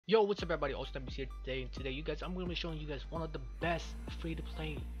Yo, what's up everybody, Ostabs here today, and today I'm going to be showing you guys one of the best free to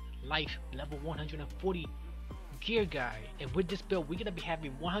play life level 140 gear guy. And with this build we're going to be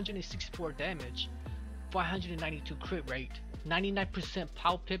having 164 damage, 592 crit rate, 99%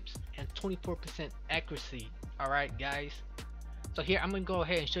 power pips, and 24% accuracy. Alright guys, so here I'm going to go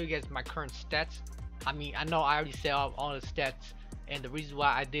ahead and show you guys my current stats. I know I already said all the stats, and the reason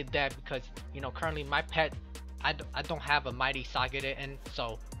why I did that because currently my pet I don't have a mighty socket in,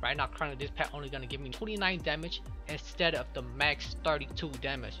 so right now currently this pet only gonna give me 29 damage instead of the max 32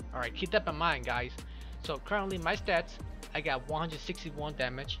 damage. Alright, keep that in mind guys. So currently my stats, I got 161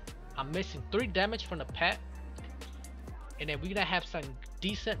 damage. I'm missing 3 damage from the pet, and then we're gonna have some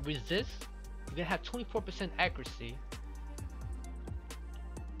decent resist. We're gonna have 24% accuracy.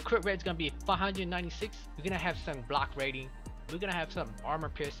 Crit rate is gonna be 596. We're gonna have some block rating. We're gonna have some armor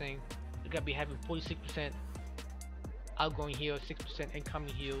piercing. We're gonna be having 46% outgoing heals, 6%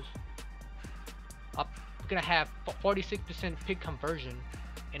 incoming heals. We're gonna have 46% pick conversion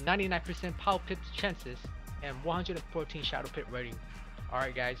and 99% power pips chances and 114 shadow pit rating.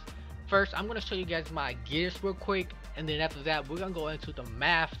 Alright guys, first I'm gonna show you guys my gears real quick, and then after that we're gonna go into the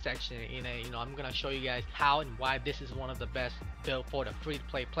math section. I'm gonna show you guys how and why this is one of the best build for the free to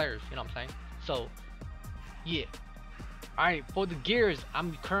play players, you know what I'm saying? So yeah. Alright, for the gears,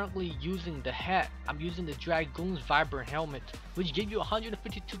 I'm currently using the hat. I'm using the Dragoon's Vibrant Helmet, which gives you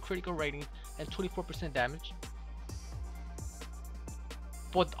 152 critical rating and 24% damage.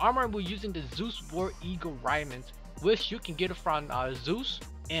 For the armor, we're using the Zeus War Eagle Raiment, which you can get it from Zeus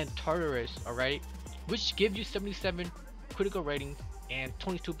and Tartarus, alright, which give you 77 critical rating and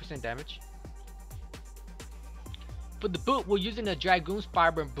 22% damage. For the boot, we're using the Dragoon's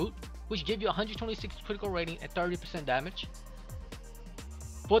Vibrant Boot, which give you 126 critical rating and 30% damage.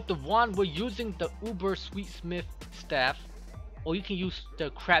 For the wand, we're using the Uber Sweetsmith Staff, or you can use the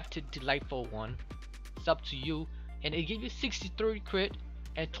Crafted Delightful one. It's up to you, and it gives you 63 crit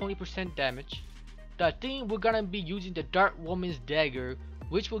and 20% damage. The theme, we're gonna be using the Dark Woman's Dagger,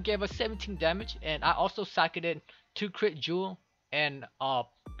 which will give us 17 damage, and I also socketed 2 crit jewel and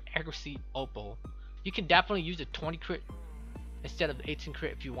accuracy opal. You can definitely use the 20 crit instead of the 18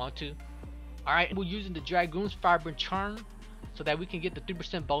 crit if you want to. Alright, we're using the Dragoon's Vibrant Charm so that we can get the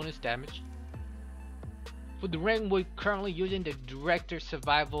 3% bonus damage. For the ring, we're currently using the Director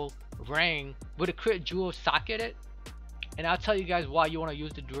Survival ring with a crit jewel socketed, and I'll tell you guys why you want to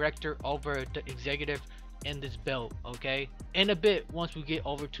use the Director over the Executive in this build, okay? In a bit, once we get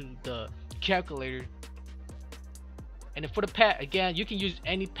over to the calculator. And then for the pet, again, you can use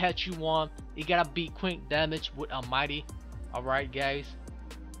any pet you want. You gotta beat quick damage with Almighty. Alright guys,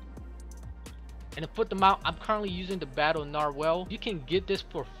 and to put them out, I'm currently using the Battle Narwhal. You can get this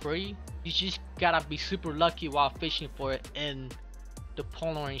for free. You just gotta be super lucky while fishing for it in the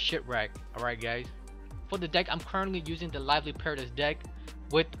Polaroid shipwreck. Alright guys, for the deck, I'm currently using the Lively Paradise deck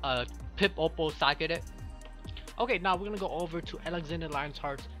with a Pip Opal socketed. Okay, now we're gonna go over to Alexander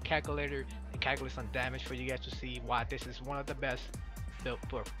LionHeart's calculator and calculate some damage for you guys to see why this is one of the best built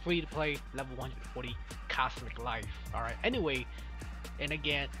for free to play level 140 cosmic life. Alright, anyway, and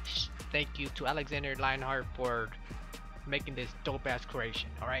again, thank you to Alexander LionHeart for making this dope ass creation.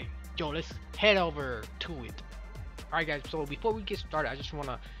 Alright, yo, let's head over to it. Alright guys, so before we get started, I just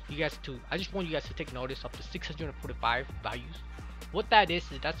want you guys to take notice of the 645 values. What that is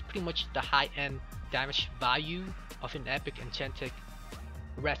that's pretty much the high end damage value of an epic enchanted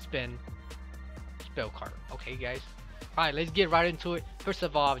red spin spell card. Okay guys, alright, let's get right into it. First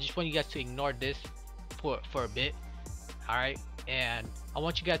of all, I just want you guys to ignore this for a bit. Alright, and I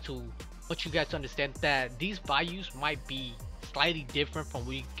want you guys to understand that these values might be slightly different from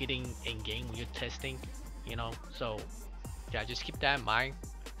what you're getting in game when you're testing, so yeah, just keep that in mind.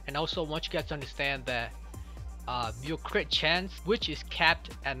 And also want you guys to understand that your crit chance, which is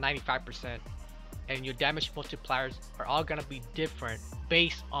capped at 95%, and your damage multipliers are all gonna be different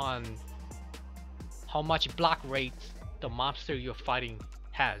based on how much block rates the monster you're fighting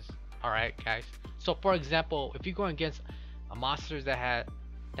has. Alright guys, so for example, if you're going against a monster that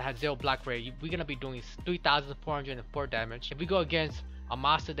has 0 block rate, we're gonna be doing 3,404 damage. If we go against a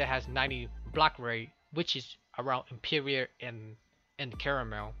monster that has 90 block rate, which is around Imperial and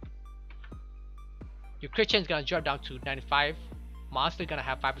Caramel, your crit chance is gonna drop down to 95. Monster gonna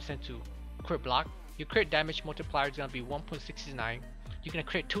have 5% to crit block. Your crit damage multiplier is gonna be 1.69. You're gonna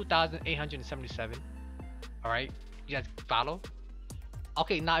crit 2,877. Alright, you guys follow?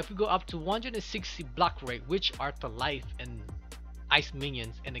 Okay, now if we go up to 160 block rate, which are the life and ice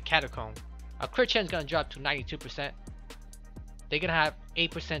minions in the catacomb, our crit chance is gonna drop to 92%. They're gonna have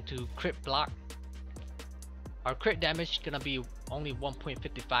 8% to crit block. Our crit damage is gonna be only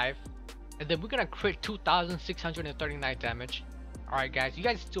 1.55, and then we're gonna crit 2,639 damage. Alright guys, you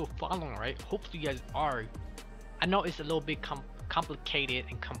guys still following, right? Hopefully you guys are. I know it's a little bit complicated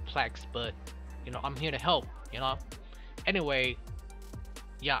and complex, but you know, I'm here to help, you know. Anyway,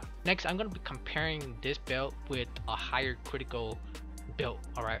 yeah, next I'm gonna be comparing this build with a higher critical build.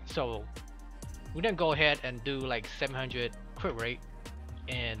 Alright, so we're gonna go ahead and do like 700 crit rate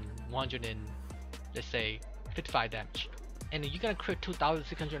and 100 and let's say 55 damage, and you're gonna crit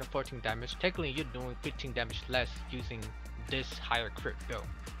 2,614 damage. Technically you're doing 15 damage less using this higher crit build.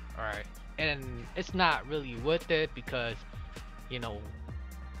 Alright, and it's not really worth it because, you know,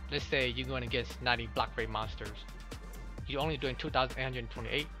 let's say you're going against 90 block rate monsters, you're only doing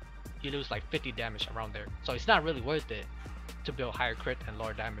 2,828, you lose like 50 damage around there, so it's not really worth it to build higher crit and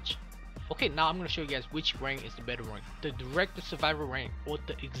lower damage. Okay, now I'm going to show you guys which rank is the better rank, the director survival rank or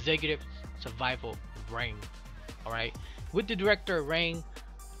the executive survival rank. Alright, with the director rank,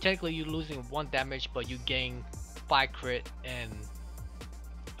 technically you're losing 1 damage, but you gain 5 crit and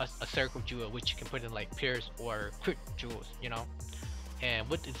a circle jewel, which you can put in like pierce or crit jewels, you know. And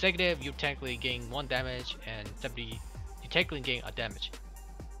with executive, you technically gain 1 damage and 70, you technically gain a damage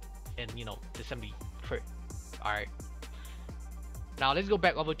and, you know, the 70 crit. Alright, now let's go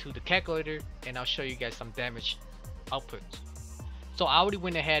back over to the calculator and I'll show you guys some damage outputs. So I already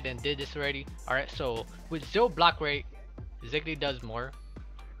went ahead and did this already. Alright, so with 0 block rate, executive does more.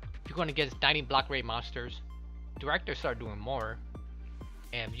 If you're going against 90 block rate monsters, director start doing more.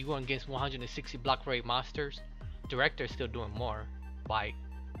 And if you're going against 160 block rate monsters, director is still doing more by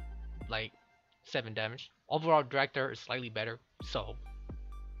like 7 damage. Overall director is slightly better, so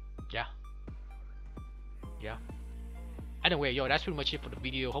yeah. Anyway, yo, that's pretty much it for the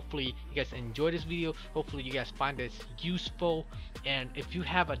video. Hopefully you guys enjoyed this video. Hopefully you guys find this useful, and if you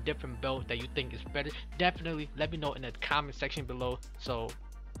have a different build that you think is better, definitely let me know in the comment section below so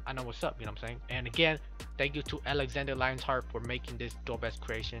I know what's up, you know what I'm saying. And again, thank you to Alexander LionHeart for making this dope ass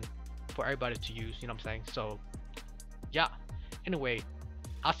creation for everybody to use, you know what I'm saying. So yeah, anyway,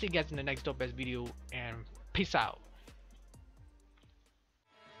 I'll see you guys in the next dope ass video, and peace out.